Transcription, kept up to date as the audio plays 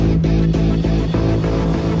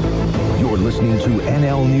listening to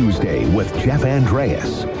NL Newsday with Jeff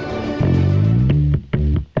Andreas.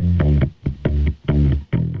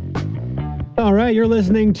 All right, you're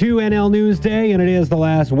listening to NL Newsday, and it is the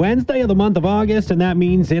last Wednesday of the month of August, and that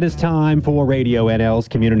means it is time for Radio NL's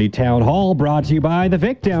Community Town Hall, brought to you by the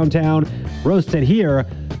Vic Downtown. Roasted here,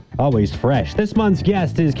 always fresh. This month's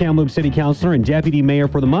guest is Kamloops City Councilor and Deputy Mayor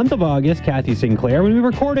for the month of August, Cathy Sinclair. When we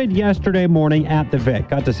recorded yesterday morning at the Vic,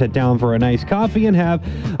 got to sit down for a nice coffee and have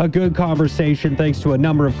a good conversation thanks to a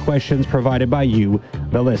number of questions provided by you,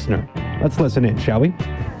 the listener. Let's listen in, shall we?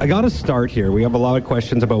 I got to start here. We have a lot of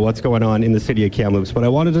questions about what's going on in the city of Kamloops, but I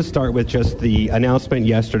wanted to start with just the announcement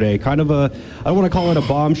yesterday. Kind of I don't want to call it a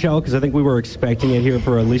bombshell because I think we were expecting it here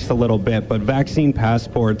for at least a little bit, but vaccine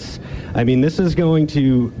passports, I mean, this is going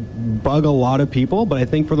to bug a lot of people, but I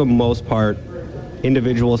think for the most part,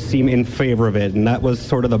 individuals seem in favor of it, and that was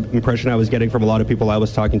sort of the impression I was getting from a lot of people I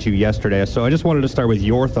was talking to yesterday. So I just wanted to start with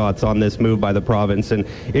your thoughts on this move by the province, and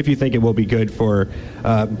if you think it will be good for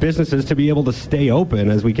businesses to be able to stay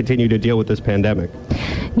open as we continue to deal with this pandemic.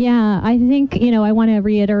 Yeah, I think, I want to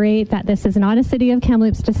reiterate that this is not a City of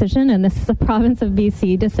Kamloops decision, and this is a province of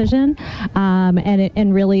BC decision,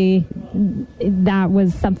 and really that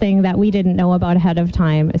was something that we didn't know about ahead of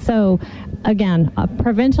time. So again, a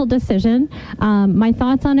provincial decision. My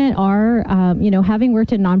thoughts on it are, having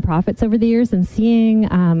worked in nonprofits over the years and seeing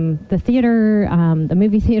the theater, the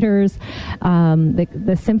movie theaters,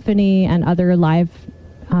 the symphony and other live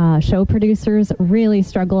show producers really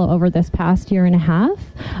struggle over this past year and a half.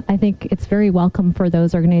 I think it's very welcome for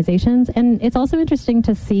those organizations. And it's also interesting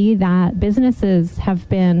to see that businesses have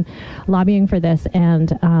been lobbying for this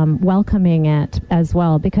and welcoming it as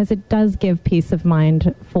well, because it does give peace of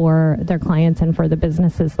mind for their clients and for the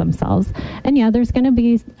businesses themselves. And yeah, there's going to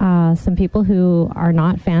be some people who are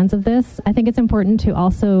not fans of this. I think it's important to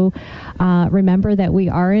also remember that we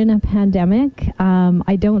are in a pandemic.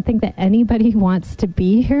 I don't think that anybody wants to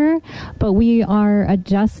be here, but we are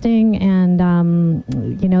adjusting, and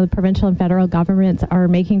the provincial and federal governments are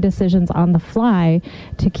making decisions on the fly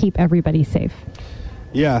to keep everybody safe.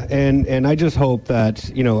 Yeah, and I just hope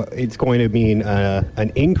that, it's going to mean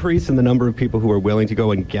an increase in the number of people who are willing to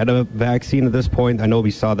go and get a vaccine at this point. I know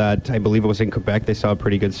we saw that, I believe it was in Quebec, they saw a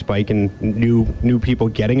pretty good spike in new people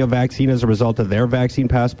getting a vaccine as a result of their vaccine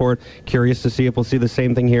passport. Curious to see if we'll see the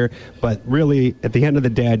same thing here. But really, at the end of the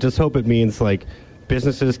day, I just hope it means,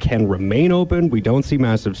 businesses can remain open, we don't see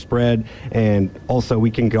massive spread, and also we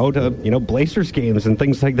can go to, Blazers games and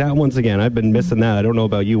things like that once again. I've been missing that. I don't know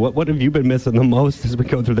about you. What have you been missing the most as we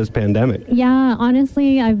go through this pandemic? Yeah,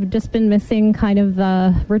 honestly, I've just been missing kind of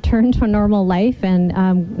the return to normal life and,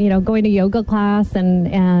 going to yoga class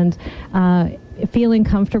and feeling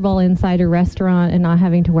comfortable inside a restaurant and not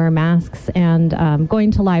having to wear masks and going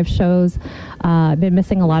to live shows. I've been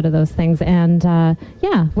missing a lot of those things, and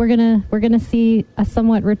we're gonna see a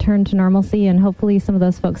somewhat return to normalcy, and hopefully some of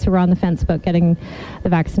those folks who were on the fence about getting the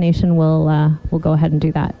vaccination will go ahead and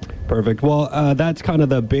do that. Perfect. Well, that's kind of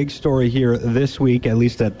the big story here this week, at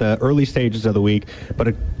least at the early stages of the week.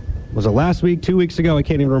 But was it last week, 2 weeks ago? I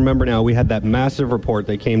can't even remember now. We had that massive report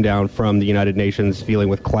that came down from the United Nations dealing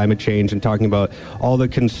with climate change and talking about all the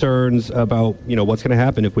concerns about, what's going to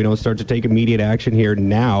happen if we don't start to take immediate action here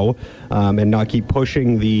now and not keep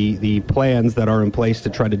pushing the plans that are in place to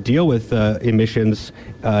try to deal with emissions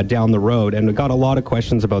down the road. And we got a lot of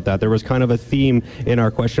questions about that. There was kind of a theme in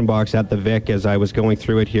our question box at the Vic as I was going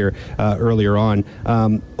through it here earlier on.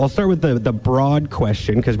 I'll start with the broad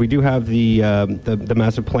question, because we do have the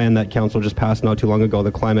massive plan that Council just passed not too long ago,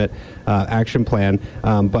 the Climate Action Plan.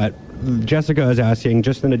 But Jessica is asking,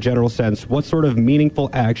 just in a general sense, what sort of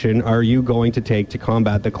meaningful action are you going to take to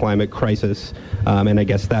combat the climate crisis? And I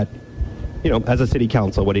guess that, as a city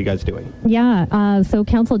council, what are you guys doing? Yeah, so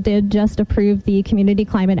council did just approve the Community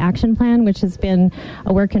Climate Action Plan, which has been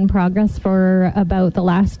a work in progress for about the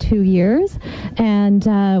last 2 years. And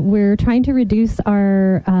we're trying to reduce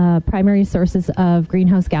our primary sources of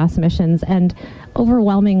greenhouse gas emissions. And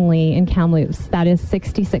overwhelmingly in Kamloops, that is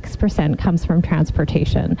 66% comes from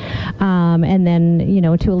transportation. And then,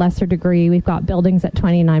 to a lesser degree, we've got buildings at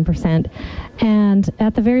 29%. And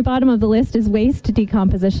at the very bottom of the list is waste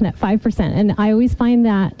decomposition at 5%. And I always find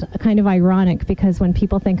that kind of ironic, because when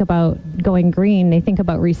people think about going green, they think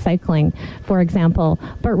about recycling, for example.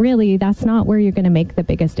 But really, that's not where you're going to make the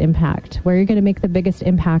biggest impact. Where you're going to make the biggest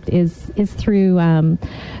impact is through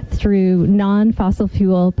non-fossil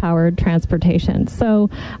fuel powered transportation. So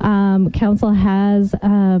council has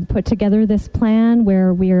put together this plan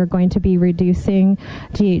where we are going to be reducing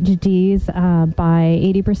GHGs by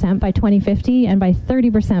 80% by 2050 and by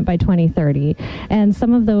 30% by 2030. And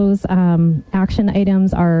some of those action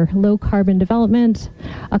items are low carbon development,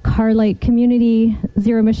 a car light community,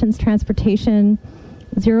 zero emissions transportation,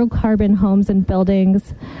 zero carbon homes and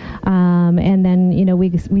buildings, and then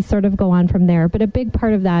we sort of go on from there. But a big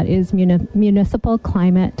part of that is municipal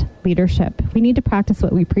climate leadership. We need to practice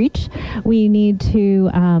what we preach. We need to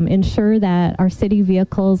ensure that our city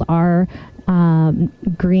vehicles are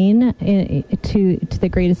green to the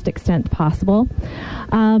greatest extent possible,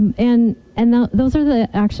 and those are the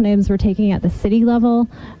action items we're taking at the city level.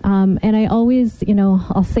 And I always,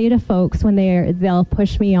 I'll say to folks when they'll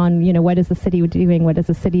push me on, what is the city doing? What is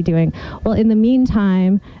the city doing? Well, in the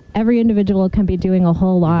meantime, every individual can be doing a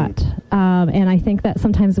whole lot. And I think that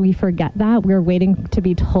sometimes we forget that. We're waiting to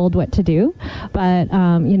be told what to do. But,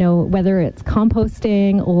 whether it's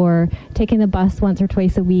composting or taking the bus once or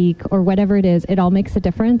twice a week or whatever it is, it all makes a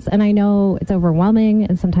difference. And I know it's overwhelming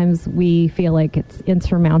and sometimes we feel like it's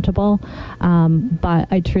insurmountable. But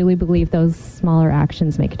I truly believe those smaller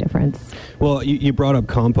actions make a difference. Well, you brought up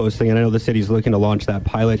composting, and I know the city's looking to launch that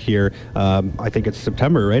pilot here. I think it's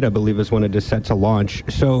September, right? I believe is when it is set to launch.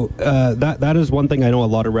 So that is one thing I know a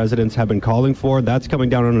lot of residents have been calling for. That's coming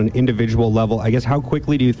down on an individual level. I guess how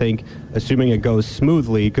quickly do you think, assuming it goes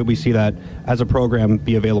smoothly, could we see that as a program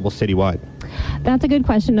be available citywide? That's a good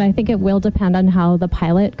question. I think it will depend on how the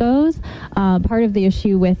pilot goes. Part of the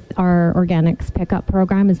issue with our organics pickup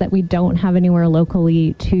program is that we don't have anywhere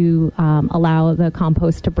locally to allow the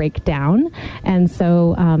compost to break down. And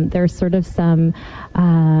so there's sort of some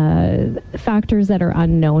factors that are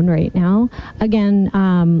unknown right now. Again,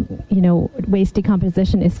 waste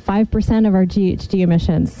decomposition is 5% of our GHG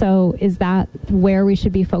emissions. So is that where we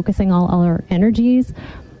should be focusing all our energies?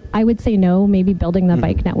 I would say no. Maybe building the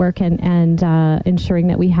bike network and ensuring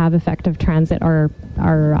that we have effective transit are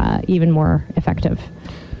even more effective.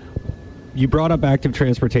 You brought up active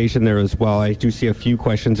transportation there as well. I do see a few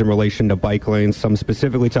questions in relation to bike lanes, some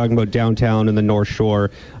specifically talking about downtown and the North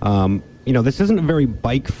Shore. This isn't a very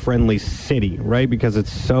bike-friendly city, right? Because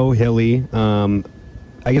it's so hilly.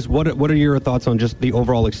 I guess what are your thoughts on just the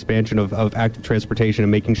overall expansion of active transportation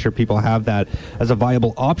and making sure people have that as a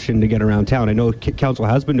viable option to get around town? I know council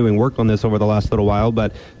has been doing work on this over the last little while,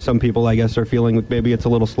 but some people, I guess, are feeling maybe it's a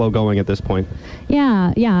little slow going at this point.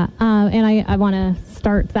 Yeah. And I want to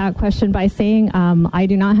start that question by saying I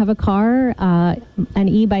do not have a car. An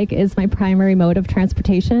e-bike is my primary mode of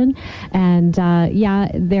transportation. And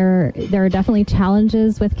there are definitely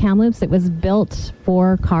challenges with Kamloops. It was built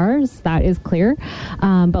for cars, that is clear.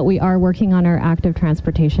 But we are working on our active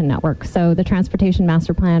transportation network. So the Transportation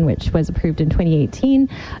Master Plan, which was approved in 2018,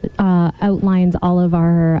 outlines all of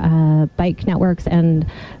our bike networks and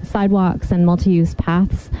sidewalks and multi-use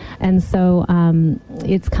paths. And so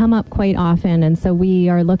it's come up quite often. And so we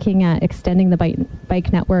are looking at extending the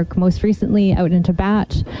bike network most recently out into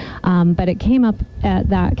Batch. But it came up at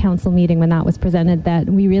that council meeting when that was presented that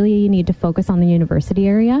we really need to focus on the university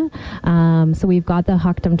area. So we've got the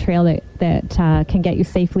Hockdom Trail that can get you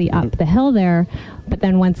safely up the hill there, but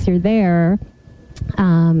then once you're there,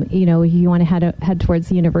 you want to head towards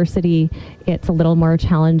the university. It's a little more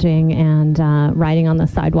challenging, and riding on the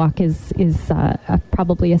sidewalk is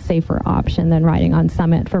probably a safer option than riding on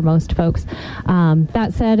Summit for most folks.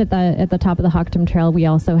 That said, at the top of the Hockdom Trail, we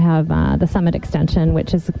also have the Summit extension,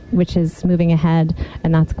 which is moving ahead,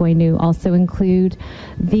 and that's going to also include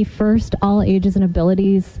the first all ages and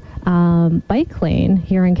abilities bike lane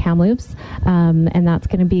here in Kamloops, and that's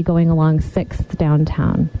going to be going along 6th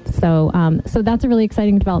downtown. So that's a really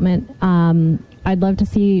exciting development. I'd love to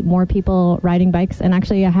see more people riding bikes, and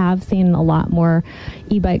actually I have seen a lot more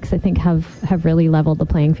e-bikes. I think have really leveled the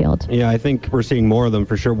playing field. Yeah, I think we're seeing more of them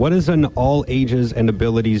for sure. What is an all ages and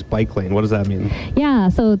abilities bike lane? What does that mean? Yeah,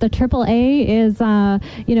 so the AAA is,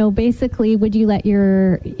 basically, would you let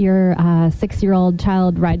your 6-year-old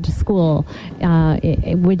child ride to school?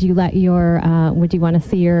 Would you would you want to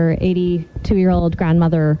see your 82-year-old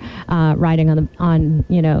grandmother riding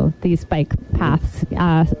on these bike paths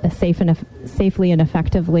safely and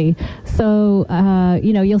effectively? So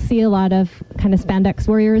you'll see a lot of kind of spandex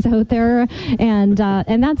warriors out there, and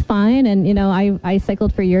that's fine. And I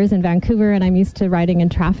cycled for years in Vancouver, and I'm used to riding in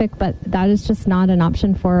traffic, but that is just not an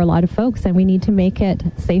option for a lot of folks, and we need to make it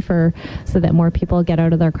safer so that more people get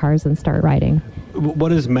out of their cars and start riding.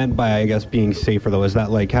 What is meant by, I guess, being safer, though? Is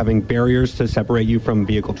that like having barriers to separate you from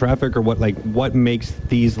vehicle traffic, or what makes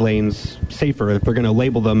these lanes safer if we're going to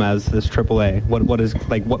label them as this AAA?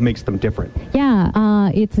 What makes them different?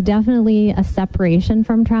 Yeah, it's definitely a separation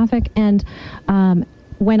from traffic, and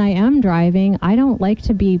when I am driving, I don't like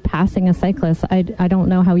to be passing a cyclist. I don't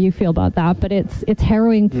know how you feel about that, but it's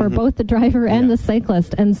harrowing for both the driver and the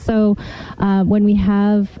cyclist. And so when we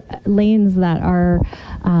have lanes that are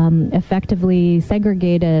effectively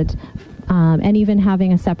segregated, and even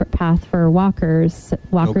having a separate path for walkers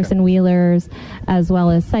and wheelers, as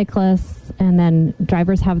well as cyclists, and then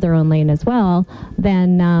drivers have their own lane as well,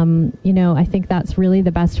 then, I think that's really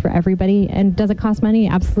the best for everybody. And does it cost money?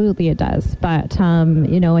 Absolutely it does. But,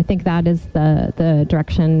 I think that is the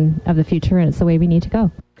direction of the future, and it's the way we need to go.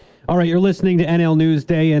 All right, you're listening to NL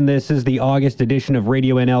Newsday, and this is the August edition of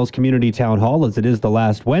Radio NL's Community Town Hall, as it is the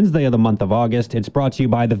last Wednesday of the month of August. It's brought to you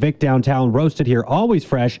by the Vic Downtown, roasted here, always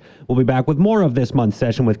fresh. We'll be back with more of this month's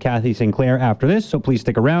session with Kathy Sinclair after this, so please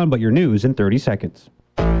stick around, but your news in 30 seconds.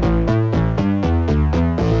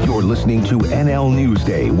 You're listening to NL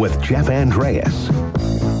Newsday with Jeff Andreas.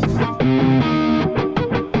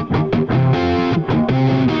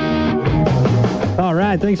 All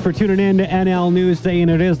right, thanks for tuning in to NL Newsday, and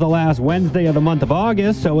it is the last Wednesday of the month of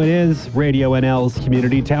August, so it is Radio NL's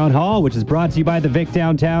Community Town Hall, which is brought to you by the Vic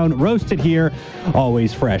Downtown, roasted here,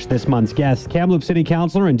 always fresh. This month's guest, Kamloops City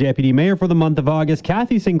Councilor and Deputy Mayor for the month of August,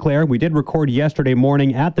 Kathy Sinclair. We did record yesterday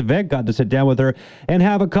morning at the Vic, got to sit down with her and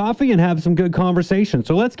have a coffee and have some good conversation.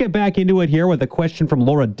 So let's get back into it here with a question from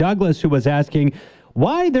Laura Douglas, who was asking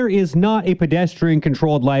why there is not a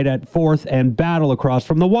pedestrian-controlled light at 4th and Battle across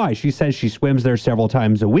from the Y. She says she swims there several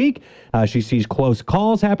times a week. She sees close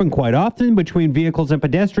calls happen quite often between vehicles and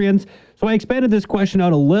pedestrians. So I expanded this question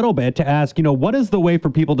out a little bit to ask, what is the way for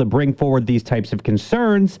people to bring forward these types of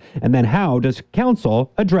concerns, and then how does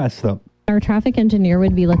council address them? Our traffic engineer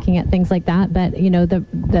would be looking at things like that, but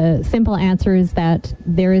the simple answer is that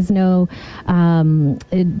there is no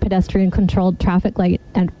pedestrian-controlled traffic light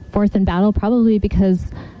at 4th and Battle, probably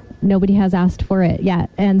because nobody has asked for it yet.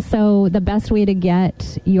 And so the best way to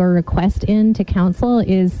get your request in to council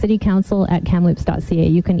is citycouncil@kamloops.ca.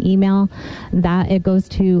 You can email that. It goes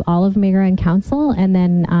to all of Mayor and Council, and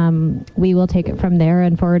then we will take it from there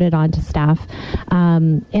and forward it on to staff.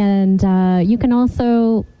 And you can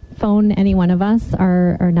also phone any one of us.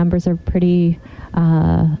 Our numbers are pretty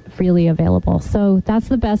freely available. So that's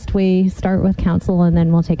the best way. Start with council, and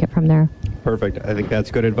then we'll take it from there. Perfect. I think that's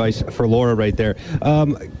good advice for Laura right there.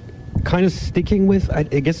 Kind of sticking with, I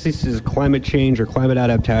guess this is climate change or climate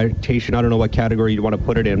adaptation. I don't know what category you want to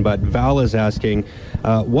put it in, but Val is asking,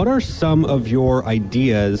 what are some of your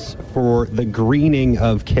ideas for the greening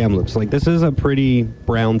of Kamloops? Like, this is a pretty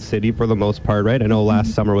brown city for the most part, right? I know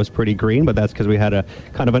last summer was pretty green, but that's because we had a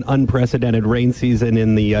kind of an unprecedented rain season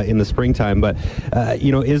in the springtime. But,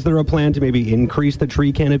 is there a plan to maybe increase the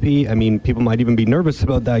tree canopy? I mean, people might even be nervous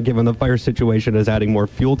about that given the fire situation is adding more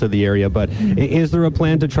fuel to the area. But is there a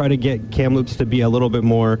plan to try to get Kamloops to be a little bit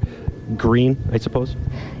more green, I suppose?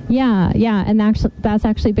 Yeah, and that's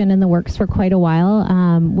actually been in the works for quite a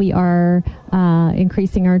while. We are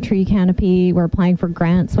increasing our tree canopy. We're applying for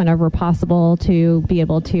grants whenever possible to be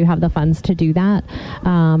able to have the funds to do that.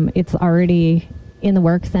 It's already in the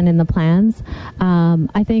works and in the plans.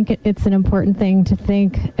 I think it's an important thing to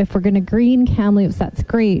think, if we're going to green Kamloops, that's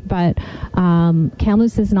great, but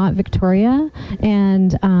Kamloops is not Victoria,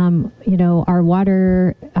 and our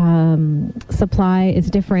water supply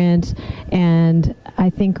is different, and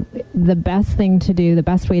I think the best thing to do, the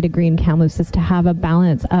best way to green Kamloops, is to have a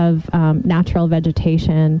balance of natural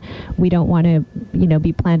vegetation. We don't want to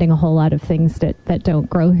be planting a whole lot of things that don't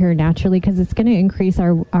grow here naturally, because it's going to increase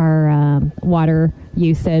our water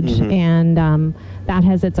usage, and that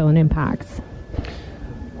has its own impacts.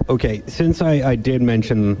 Okay, since I did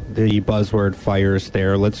mention the buzzword fires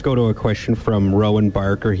there, let's go to a question from Rowan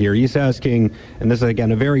Barker here. He's asking, and this is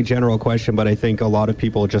again a very general question, but I think a lot of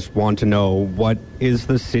people just want to know, what is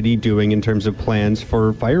the city doing in terms of plans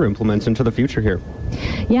for fire implements into the future here?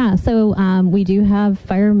 Yeah, so we do have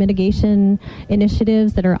fire mitigation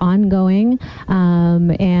initiatives that are ongoing,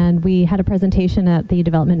 and we had a presentation at the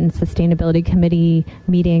Development and Sustainability Committee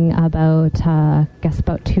meeting about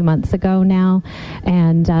 2 months ago now,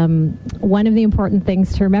 and one of the important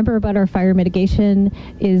things to remember about our fire mitigation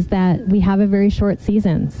is that we have a very short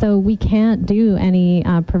season, so we can't do any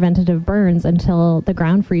preventative burns until the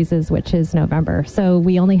ground freezes, which is November. So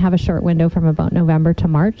we only have a short window from about November to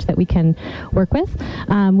March that we can work with.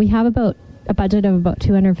 We have about a budget of about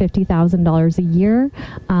 $250,000 a year.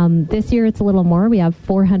 This year it's a little more. We have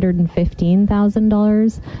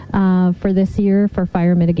 $415,000 for this year for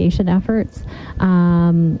fire mitigation efforts.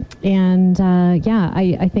 I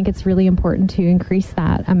think it's really important to increase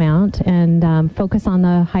that amount and focus on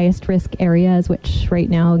the highest risk areas, which right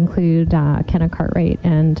now include Kenna Cartwright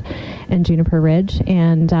and Juniper Ridge.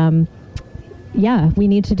 And yeah, we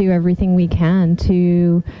need to do everything we can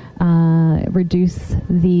to reduce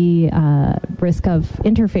the risk of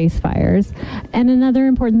interface fires. And another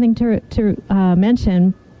important thing to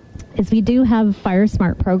mention is we do have Fire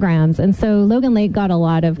Smart programs, and so Logan Lake got a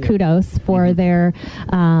lot of kudos for their,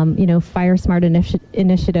 Fire Smart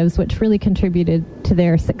initiatives, which really contributed to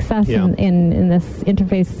their success in this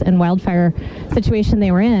interface and wildfire situation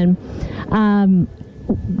they were in.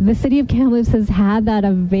 The city of Kamloops has had that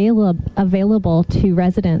available to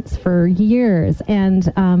residents for years,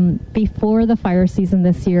 and before the fire season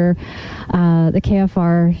this year, the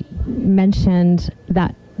KFR mentioned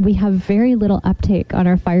that we have very little uptake on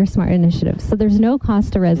our Fire Smart initiative. So there's no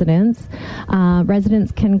cost to residents.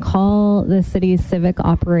 Residents can call the city's civic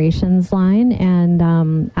operations line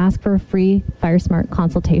and ask for a free Fire Smart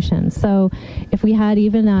consultation. So if we had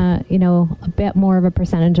even a bit more of a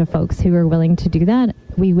percentage of folks who are willing to do that,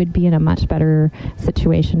 we would be in a much better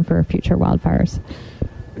situation for future wildfires.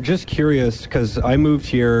 Just curious, because I moved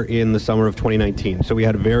here in the summer of 2019, so we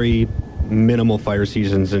had a very minimal fire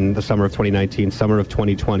seasons in the summer of 2019, summer of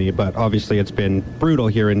 2020, but obviously it's been brutal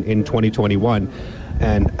here in 2021.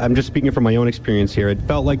 And I'm just speaking from my own experience here. It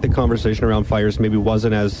felt like the conversation around fires maybe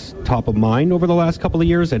wasn't as top of mind over the last couple of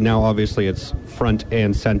years, and now obviously it's front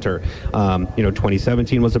and center.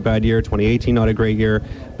 2017 was a bad year, 2018 not a great year,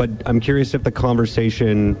 but I'm curious if the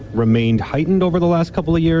conversation remained heightened over the last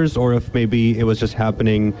couple of years, or if maybe it was just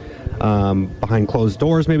happening behind closed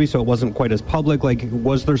doors maybe, so it wasn't quite as public. Like,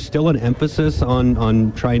 was there still an emphasis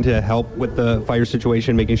on trying to help with the fire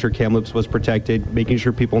situation, making sure Kamloops was protected, making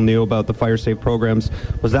sure people knew about the fire safe programs?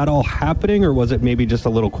 Was that all happening, or was it maybe just a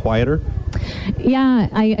little quieter? Yeah,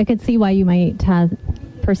 I could see why you might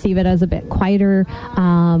perceive it as a bit quieter.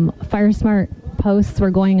 Fire Smart posts were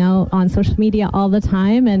going out on social media all the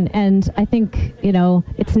time, and I think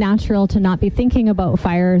it's natural to not be thinking about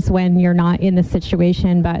fires when you're not in the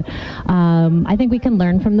situation, but I think we can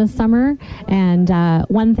learn from this summer. And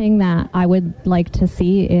one thing that I would like to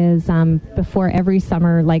see is before every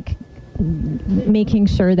summer, making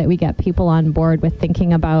sure that we get people on board with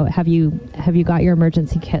thinking about have you got your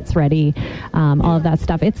emergency kits ready, all of that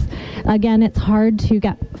stuff. It's hard to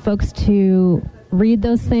get folks to read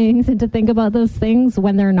those things and to think about those things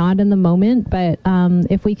when they're not in the moment, but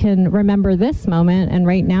if we can remember this moment, and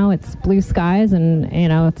right now it's blue skies and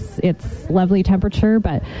it's lovely temperature,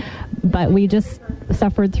 but we just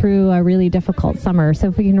suffered through a really difficult summer. So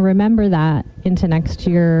if we can remember that into next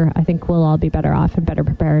year, I think we'll all be better off and better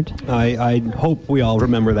prepared. I hope we all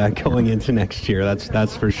remember that going into next year.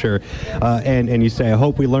 That's for sure. And you say, I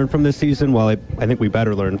hope we learn from this season. Well, I think we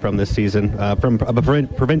better learn from this season, from a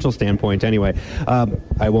provincial standpoint anyway.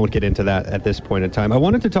 I won't get into that at this point in time. I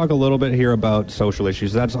wanted to talk a little bit here about social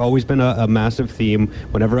issues. That's always been a massive theme.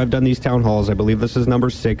 Whenever I've done these town halls, I believe this is number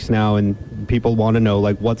 6 now, and people want to know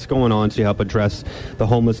what's going on to help address the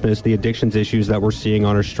homelessness, the addictions issues that we're seeing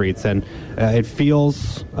on our streets. And it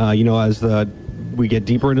feels, as we get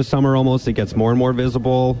deeper into summer almost, it gets more and more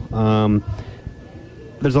visible.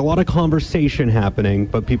 There's a lot of conversation happening,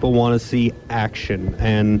 but people want to see action.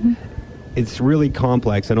 And it's really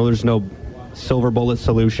complex. I know there's no silver bullet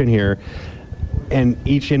solution here. And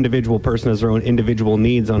each individual person has their own individual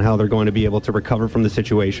needs on how they're going to be able to recover from the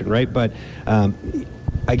situation, right? But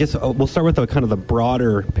I guess we'll start with kind of the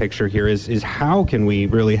broader picture here is how can we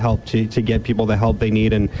really help to get people the help they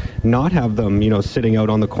need and not have them, sitting out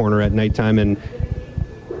on the corner at nighttime, and,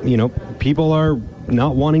 people are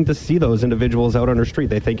not wanting to see those individuals out on our street.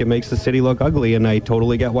 They think it makes the city look ugly, and I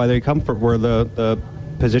totally get why they come from where the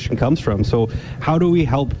position comes from. So how do we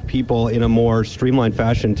help people in a more streamlined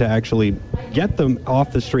fashion to actually get them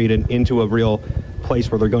off the street and into a real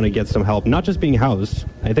place where they're going to get some help, not just being housed?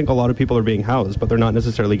 I think a lot of people are being housed, but they're not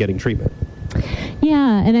necessarily getting treatment.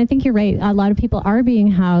 Yeah, and I think you're right. A lot of people are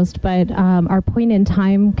being housed, but our point in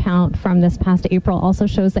time count from this past April also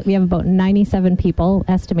shows that we have about 97 people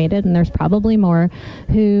estimated, and there's probably more,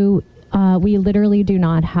 who we literally do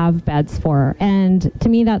not have beds for. And to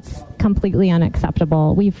me, that's completely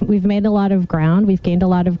unacceptable. We've made a lot of ground. We've gained a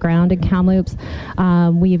lot of ground in Kamloops.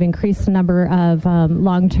 We've increased the number of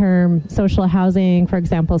long-term social housing, for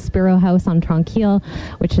example, Spiro House on Tranquille,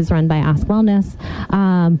 which is run by Ask Wellness.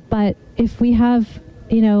 But if we have,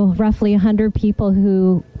 roughly 100 people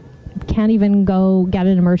who can't even go get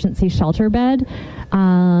an emergency shelter bed,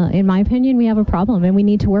 in my opinion, we have a problem, and we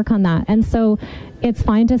need to work on that. And so it's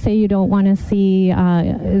fine to say you don't want to see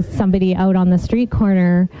somebody out on the street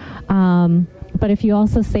corner, but if you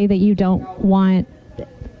also say that you don't want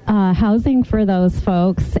housing for those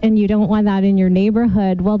folks, and you don't want that in your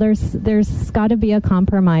neighborhood, well, there's got to be a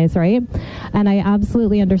compromise, right? And I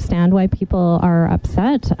absolutely understand why people are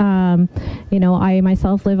upset. I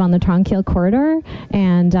myself live on the Tronquil corridor,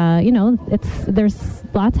 and there's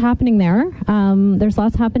lots happening there. There's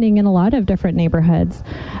lots happening in a lot of different neighborhoods.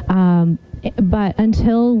 But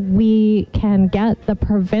until we can get the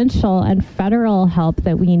provincial and federal help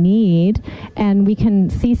that we need, and we can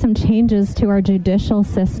see some changes to our judicial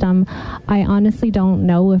system, I honestly don't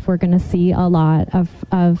know if we're going to see a lot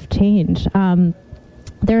of change.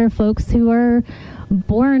 There are folks who are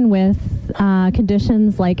born with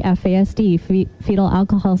conditions like FASD, fetal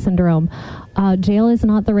alcohol syndrome. Jail is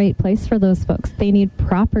not the right place for those folks. They need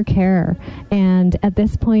proper care, and at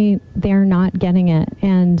this point, they're not getting it.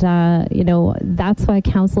 And that's why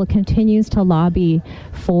council continues to lobby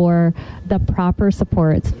for the proper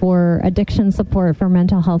supports, for addiction support, for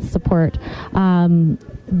mental health support.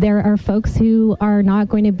 There are folks who are not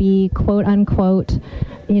going to be quote unquote,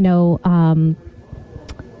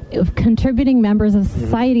 contributing members of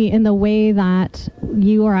society in the way that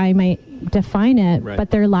you or I might define it, right.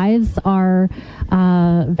 But their lives are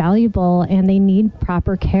valuable, and they need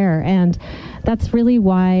proper care. And that's really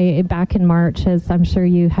why back in March, as I'm sure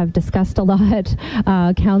you have discussed a lot,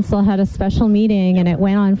 council had a special meeting, and it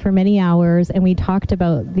went on for many hours, and we talked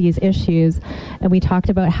about these issues, and we talked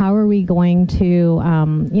about how are we going to,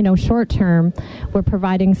 short term, we're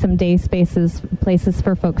providing some day spaces, places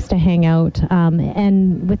for folks to hang out,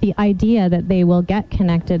 and with the idea that they will get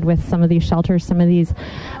connected with some of these shelters, some of these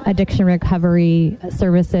addiction recovery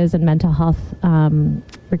services and mental health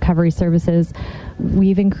recovery services.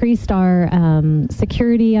 We've increased our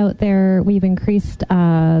security out there. We've increased,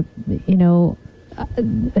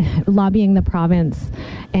 lobbying the province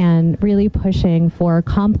and really pushing for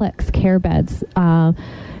complex care beds.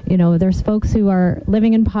 There's folks who are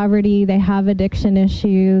living in poverty, they have addiction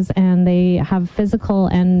issues, and they have physical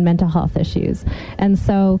and mental health issues. And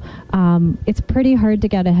so it's pretty hard to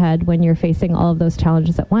get ahead when you're facing all of those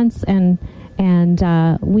challenges at once, and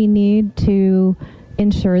we need to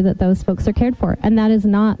ensure that those folks are cared for. And that is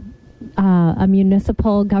not a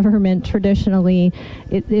municipal government. Traditionally,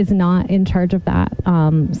 it is not in charge of that.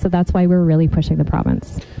 So that's why we're really pushing the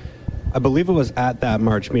province. I believe it was at that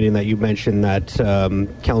March meeting that you mentioned that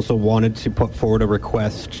council wanted to put forward a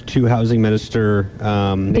request to Housing Minister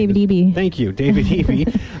David Eby. Thank you, David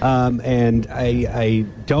Eby. And I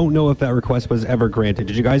don't know if that request was ever granted.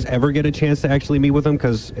 Did you guys ever get a chance to actually meet with him?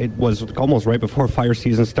 Because it was almost right before fire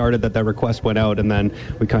season started that request went out, and then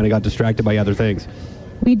we kind of got distracted by other things.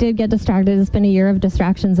 We did get distracted. It's been a year of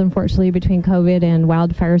distractions, unfortunately, between COVID and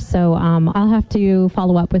wildfires. So I'll have to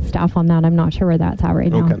follow up with staff on that. I'm not sure where that's at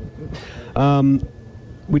right now. Okay.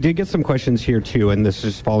 We did get some questions here, too, and this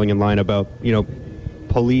is falling in line about,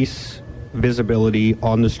 police visibility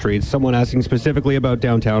on the streets. Someone asking specifically about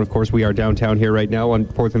downtown. Of course, we are downtown here right now on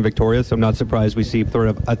 4th and Victoria, so I'm not surprised we see sort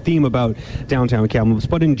of a theme about downtown Kamloops.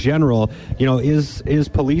 But in general, is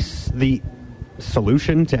police the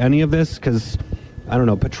solution to any of this? Because I don't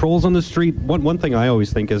know, patrols on the street. One thing I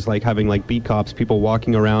always think is like having like beat cops, people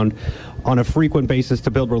walking around on a frequent basis to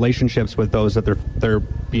build relationships with those that they're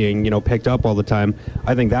being, picked up all the time.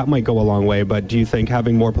 I think that might go a long way, but do you think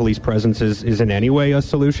having more police presence is in any way a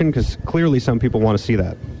solution? Because clearly some people want to see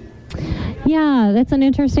that. Yeah, that's an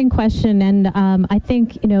interesting question, and I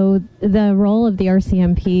think the role of the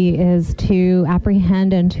RCMP is to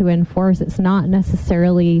apprehend and to enforce. It's not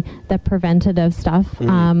necessarily the preventative stuff.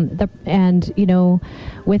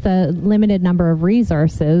 With a limited number of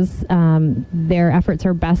resources, their efforts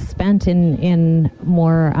are best spent in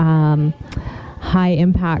more high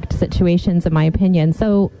impact situations, in my opinion.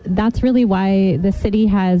 So that's really why the city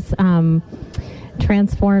has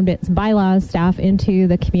transformed its bylaws staff into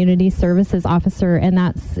the community services officer, and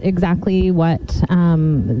that's exactly what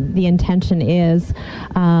the intention is.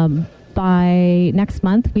 By next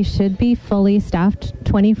month, we should be fully staffed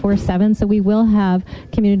 24/7, so we will have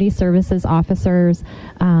community services officers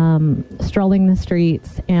strolling the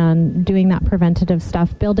streets and doing that preventative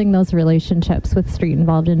stuff, building those relationships with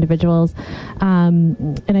street-involved individuals.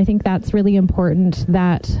 And I think that's really important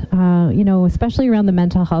that, especially around the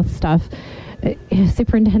mental health stuff,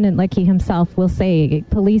 Superintendent Leckie himself will say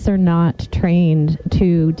police are not trained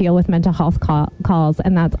to deal with mental health calls,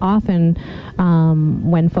 and that's often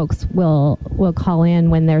when folks will call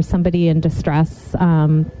in when there's somebody in distress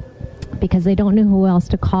because they don't know who else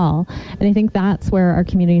to call. And I think that's where our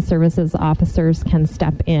community services officers can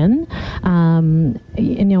step in.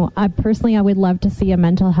 I would love to see a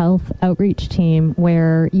mental health outreach team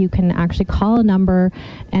where you can actually call a number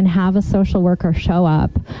and have a social worker show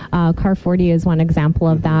up. Car 40 is one example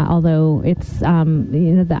of that, although it's,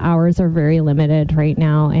 the hours are very limited right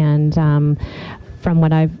now. And from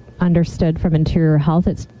what I've understood from Interior Health,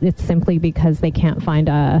 it's simply because they can't find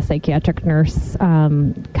a psychiatric nurse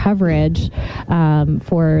coverage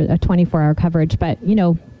for a 24-hour coverage. But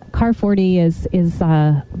Car 40 is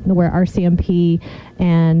where RCMP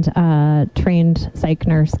and trained psych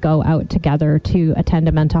nurse go out together to attend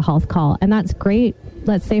a mental health call, and that's great.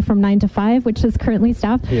 Let's say from 9 to 5, which is currently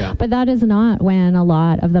staffed. Yeah. But that is not when a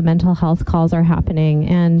lot of the mental health calls are happening.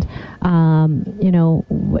 And,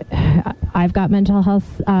 I've got mental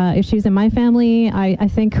health issues in my family. I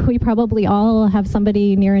think we probably all have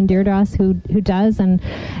somebody near and dear to us who does, and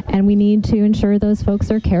we need to ensure those folks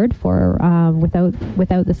are cared for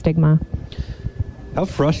without the stigma. How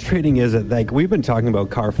frustrating is it? Like, we've been talking about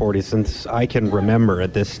Car 40 since I can remember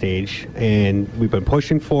at this stage, and we've been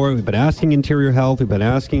pushing for it. We've been asking Interior Health, we've been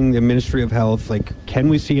asking the Ministry of Health, like, can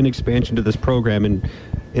we see an expansion to this program? And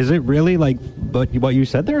is it really like what you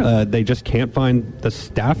said there? They just can't find the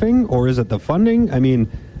staffing, or is it the funding? I mean,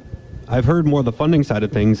 I've heard more of the funding side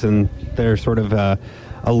of things, and there's sort of a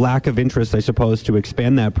lack of interest, I suppose, to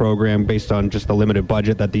expand that program based on just the limited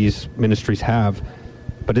budget that these ministries have.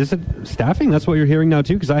 But is it staffing? That's what you're hearing now,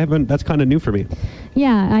 too? Because that's kind of new for me.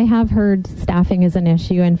 Yeah, I have heard staffing is an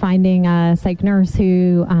issue, and finding a psych nurse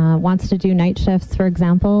who wants to do night shifts, for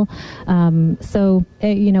example.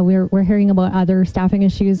 We're hearing about other staffing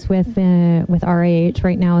issues with RAH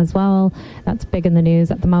right now as well. That's big in the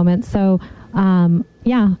news at the moment. So,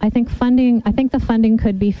 I think the funding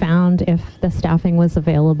could be found if the staffing was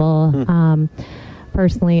available.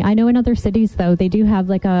 Personally, I know in other cities, though, they do have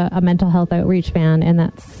like a mental health outreach van, and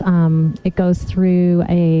that's it goes through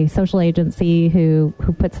a social agency who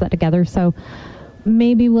puts that together. So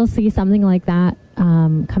maybe we'll see something like that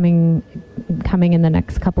coming in the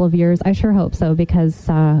next couple of years. I sure hope so, because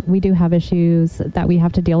we do have issues that we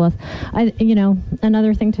have to deal with.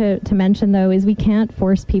 Another thing to mention, though, is we can't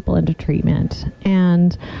force people into treatment,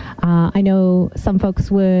 and I know some folks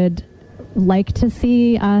would like to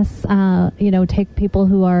see us, take people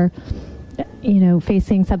who are,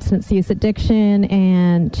 facing substance use addiction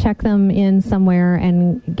and check them in somewhere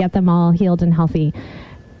and get them all healed and healthy.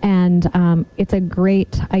 And it's a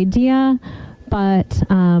great idea, but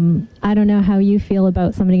I don't know how you feel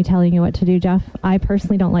about somebody telling you what to do, Jeff. I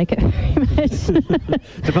personally don't like it very much.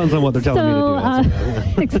 Depends on what they're telling me to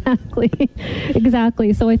do.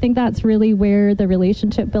 Exactly. So I think that's really where the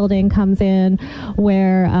relationship building comes in,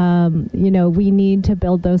 where, we need to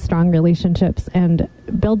build those strong relationships and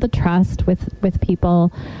build the trust with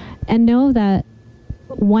people, and know that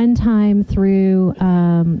one time through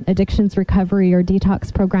addictions recovery or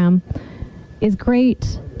detox program is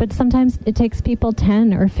great, but sometimes it takes people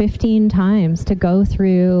 10 or 15 times to go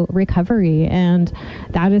through recovery, and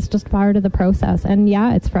that is just part of the process. And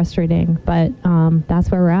yeah, it's frustrating, but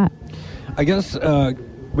that's where we're at. I guess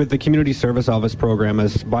with the community service office program,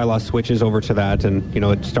 as bylaw switches over to that, and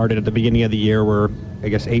it started at the beginning of the year, we're I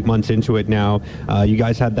guess 8 months into it now. You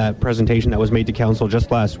guys had that presentation that was made to council just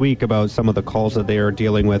last week about some of the calls that they are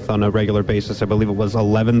dealing with on a regular basis. I believe it was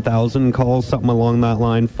 11,000 calls, something along that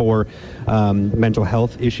line, for mental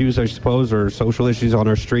health issues, I suppose, or social issues on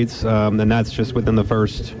our streets, and that's just within the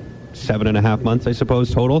first 7.5 months, I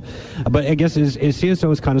suppose, total. But I guess is CSO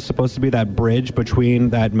is kind of supposed to be that bridge between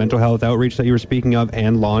that mental health outreach that you were speaking of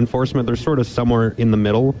and law enforcement. They're sort of somewhere in the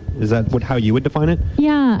middle. Is that how you would define it?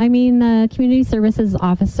 Yeah, I mean, the community services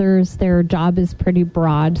officers, their job is pretty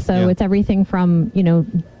broad. So It's everything from,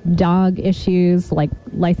 dog issues, like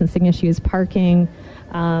licensing issues, parking,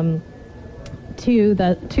 to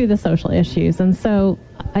the social issues. And so,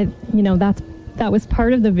 that was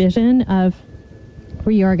part of the vision of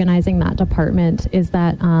reorganizing that department, is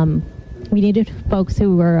that we needed folks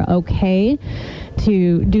who were okay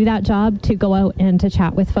to do that job, to go out and to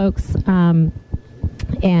chat with folks and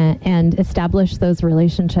establish those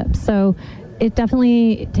relationships. So it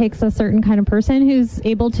definitely takes a certain kind of person who's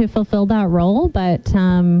able to fulfill that role. But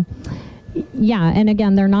and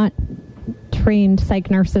again, they're not trained psych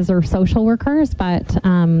nurses or social workers, but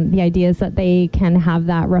the idea is that they can have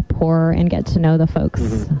that rapport and get to know the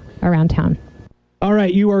folks around town. All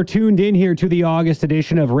right, you are tuned in here to the August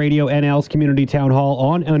edition of Radio NL's Community Town Hall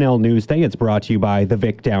on NL Newsday. It's brought to you by The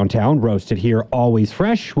Vic Downtown, roasted here, always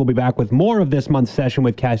fresh. We'll be back with more of this month's session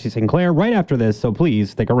with Cassie Sinclair right after this, so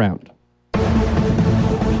please stick around.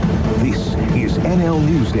 This is NL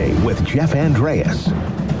Newsday with Jeff Andreas.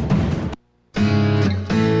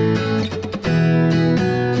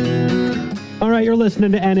 All right, you're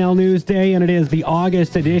listening to NL Newsday, and it is the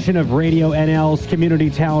August edition of Radio NL's Community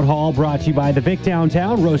Town Hall, brought to you by the Vic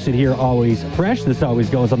Downtown. Roasted here, always fresh. This always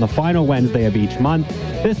goes on the final Wednesday of each month.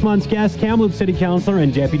 This month's guest, Kamloops City Councilor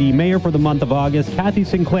and Deputy Mayor for the month of August, Cathy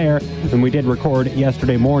Sinclair, and we did record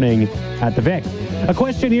yesterday morning at the Vic. A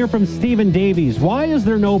question here from Stephen Davies. Why is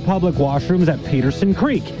there no public washrooms at Peterson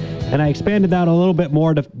Creek? And I expanded that a little bit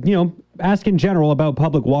more to, ask in general about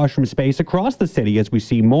public washroom space across the city as we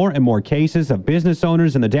see more and more cases of business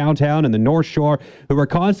owners in the downtown and the North Shore who are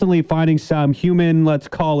constantly finding some human, let's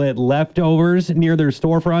call it, leftovers near their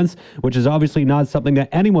storefronts, which is obviously not something that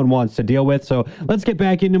anyone wants to deal with. So let's get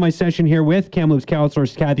back into my session here with Kamloops Councillor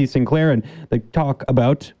Cathy Sinclair and the talk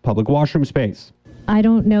about public washroom space. I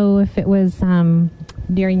don't know if it was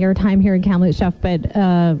during your time here in Kamloops, Jeff, but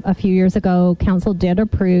a few years ago, council did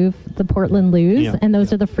approve the Portland Loos, and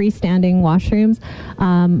those are the freestanding washrooms.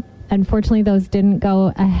 Unfortunately, those didn't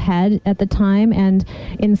go ahead at the time, and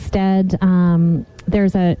instead,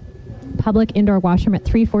 there's a public indoor washroom at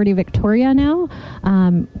 340 Victoria now.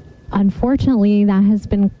 Unfortunately, that has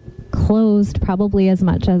been closed probably as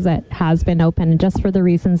much as it has been open, just for the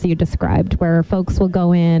reasons you described, where folks will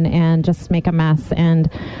go in and just make a mess, and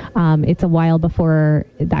it's a while before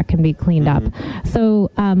that can be cleaned up. So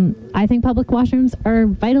I think public washrooms are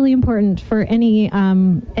vitally important for any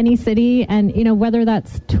city, and whether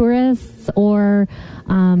that's tourists or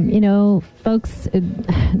folks,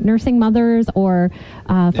 nursing mothers, or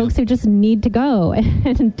folks who just need to go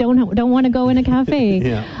and don't want to go in a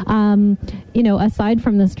cafe. Aside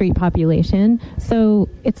from the street population, so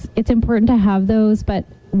it's important to have those, but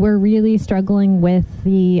we're really struggling with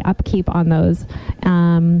the upkeep on those.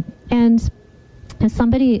 And if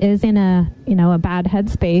somebody is in a bad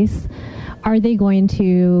headspace, are they going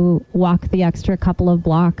to walk the extra couple of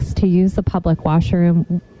blocks to use the public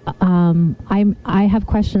washroom? I have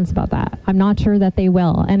questions about that. I'm not sure that they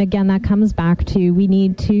will. And again, that comes back to, we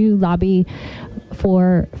need to lobby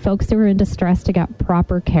for folks who are in distress to get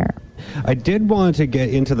proper care. I did want to get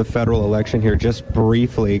into the federal election here just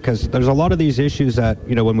briefly, because there's a lot of these issues that,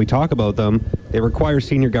 when we talk about them, they require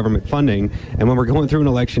senior government funding. And when we're going through an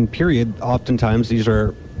election period, oftentimes these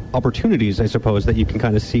are opportunities, I suppose, that you can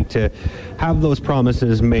kind of seek to have those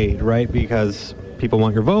promises made, right? Because people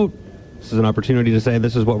want your vote. This is an opportunity to say,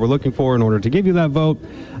 this is what we're looking for in order to give you that vote.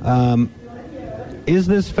 Is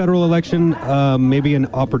this federal election maybe an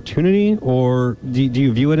opportunity, or do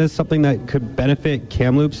you view it as something that could benefit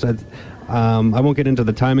Kamloops? I won't get into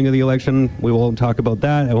the timing of the election. We won't talk about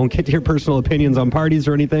that. I won't get to your personal opinions on parties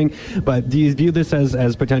or anything. But do you view this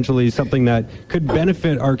as potentially something that could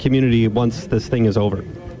benefit our community once this thing is over?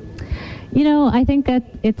 I think that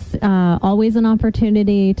it's always an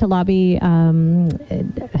opportunity to lobby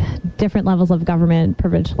different levels of government,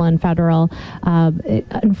 provincial and federal.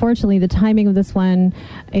 Unfortunately, the timing of this one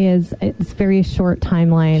it's very short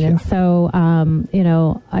timeline. And so,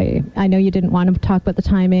 I know you didn't want to talk about the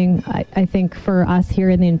timing. I think for us here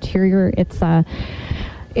in the interior, it's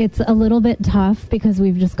a little bit tough because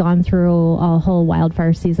we've just gone through a whole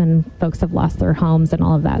wildfire season. Folks have lost their homes and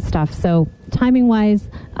all of that stuff. So timing-wise,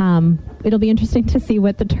 it'll be interesting to see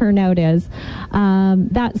what the turnout is.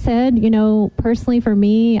 That said, personally for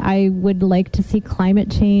me, I would like to see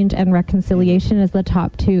climate change and reconciliation as the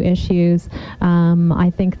top two issues.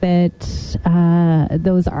 I think that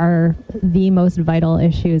those are the most vital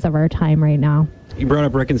issues of our time right now. You brought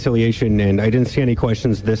up reconciliation, and I didn't see any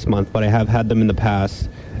questions this month, but I have had them in the past.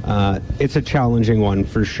 It's a challenging one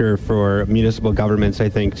for sure for municipal governments, I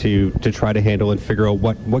think, to try to handle and figure out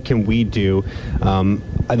what can we do.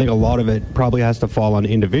 I think a lot of it probably has to fall on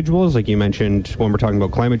individuals. Like you mentioned, when we're talking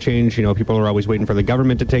about climate change, people are always waiting for the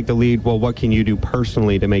government to take the lead. Well, what can you do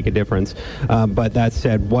personally to make a difference? But that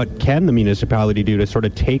said, what can the municipality do to sort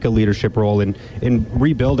of take a leadership role in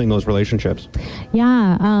rebuilding those relationships?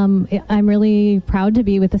 Yeah, I'm really proud to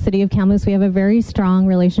be with the City of Kamloops. We have a very strong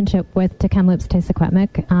relationship with Kamloops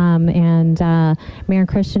Tessquatmik, and Mayor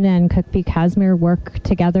Christian and Cookbee Casimir work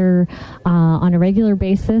together on a regular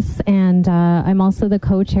basis, and I'm also the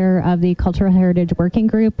co-chair of the Cultural Heritage Working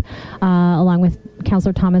Group, along with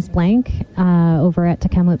Councillor Thomas Blank over at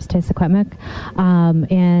Kamloops Tessquatmik,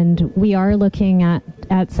 and we are looking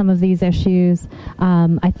at some of these issues.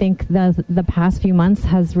 I think the past few months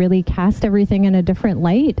has really cast everything in a different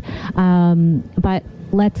light, but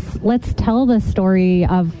let's tell the story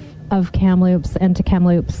of of Kamloops and to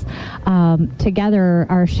Kamloops together,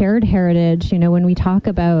 our shared heritage. You know, when we talk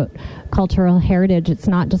about cultural heritage, it's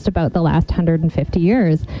not just about the last 150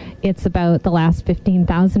 years, it's about the last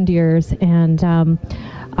 15,000 years. And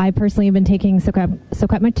I personally have been taking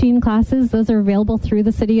Secwepemctsín classes. Those are available through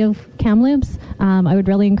the city of Kamloops. I would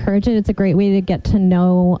really encourage it. It's a great way to get to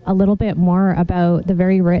know a little bit more about the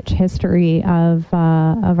very rich history of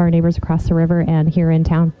our neighbors across the river and here in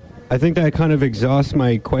town. I think that kind of exhausts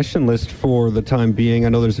my question list for the time being. I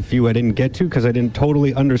know there's a few I didn't get to because I didn't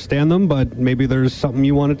totally understand them, but maybe there's something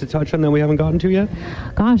you wanted to touch on that we haven't gotten to yet?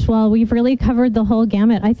 Gosh, well, we've really covered the whole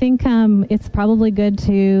gamut. I think it's probably good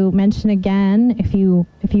to mention again, if you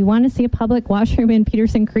want to see a public washroom in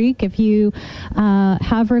Peterson Creek, if you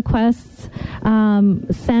have requests,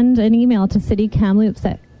 send an email to City Kamloops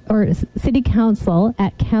or City Council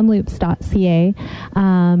at kamloops.ca.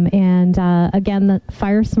 Again, the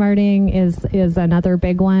fire smarting is another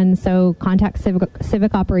big one. So contact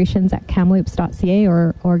civic operations at kamloops.ca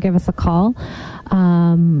or give us a call.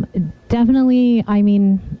 Definitely, I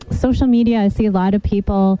mean, social media, I see a lot of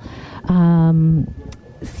people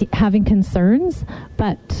having concerns,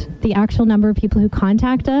 but the actual number of people who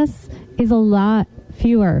contact us is a lot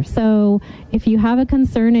fewer. So if you have a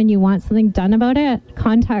concern and you want something done about it,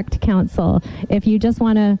 contact council. If you just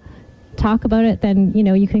want to talk about it, then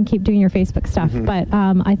you can keep doing your Facebook stuff. Mm-hmm. But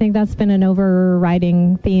I think that's been an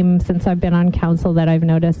overriding theme since I've been on council, that I've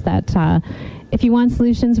noticed that if you want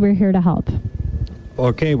solutions, we're here to help.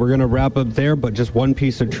 Okay, we're going to wrap up there, but just one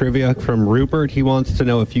piece of trivia from Rupert. He wants to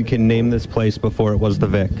know if you can name this place before it was the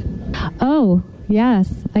Vic. Oh,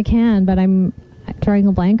 yes, I can, but I'm drawing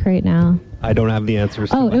a blank right now. I don't have the answers.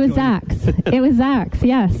 Oh, it was Zach's. It was Zach's,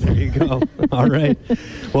 yes. There you go. All right.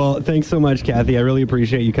 Well, thanks so much, Kathy. I really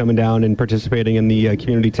appreciate you coming down and participating in the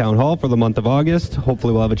community town hall for the month of August.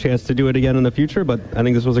 Hopefully we'll have a chance to do it again in the future, but I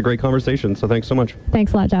think this was a great conversation, so thanks so much.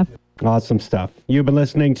 Thanks a lot, Jeff. Awesome stuff. You've been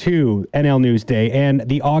listening to NL News Day and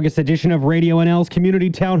the August edition of Radio NL's Community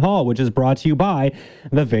Town Hall, which is brought to you by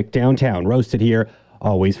the Vic Downtown. Roasted here,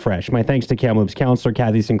 always fresh. My thanks to Kamloops Councillor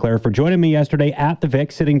Kathy Sinclair for joining me yesterday at the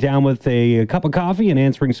Vic, sitting down with a cup of coffee and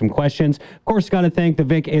answering some questions. Of course, got to thank the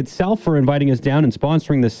Vic itself for inviting us down and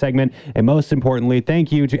sponsoring this segment. And most importantly,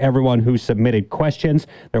 thank you to everyone who submitted questions.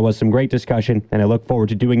 There was some great discussion, and I look forward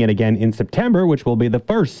to doing it again in September, which will be the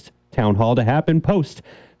first town hall to happen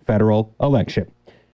post-federal election.